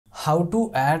How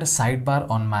to add sidebar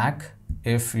on Mac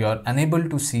if you're unable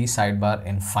to see sidebar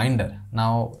in Finder.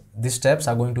 Now these steps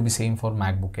are going to be same for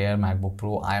MacBook Air, MacBook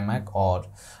Pro, iMac or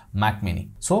Mac Mini.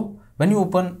 So when you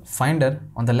open Finder,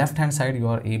 on the left hand side you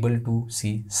are able to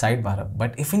see sidebar,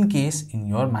 but if in case in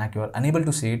your Mac you are unable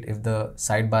to see it, if the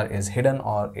sidebar is hidden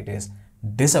or it is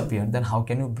disappeared, then how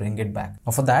can you bring it back?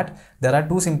 Now for that there are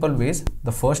two simple ways.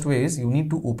 The first way is you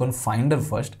need to open Finder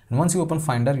first, and once you open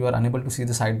Finder you are unable to see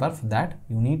the sidebar. For that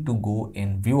you need to go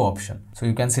in view option. So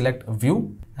you can select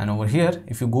view, and over here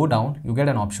if you go down you get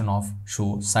an option of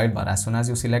show sidebar. As soon as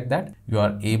you select that, you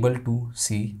are able to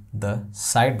see the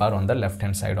sidebar on the left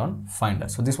hand side on Finder.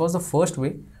 So this was the first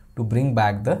way to bring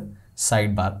back the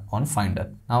sidebar on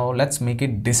Finder. Now let's make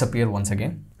it disappear once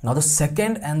again. Now the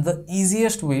second and the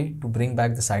easiest way to bring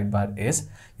back the sidebar is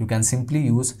you can simply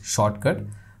use shortcut.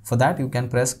 For that you can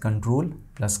press Ctrl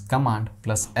plus Command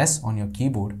plus S on your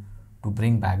keyboard to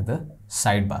bring back the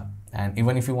sidebar. And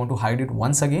even if you want to hide it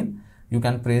once again, you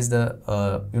can press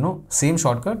the same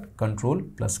shortcut,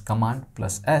 Ctrl plus Command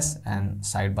plus S, and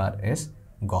sidebar is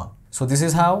gone. So this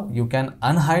is how you can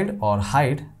unhide or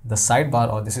hide the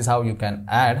sidebar, or this is how you can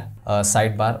add a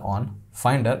sidebar on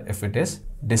Finder if it is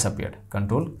disappeared.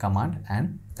 Ctrl, Command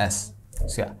and S.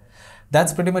 So yeah,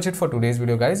 that's pretty much it for today's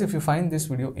video, guys. If you find this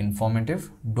video informative,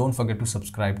 don't forget to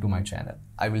subscribe to my channel.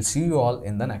 I will see you all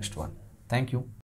in the next one. Thank you.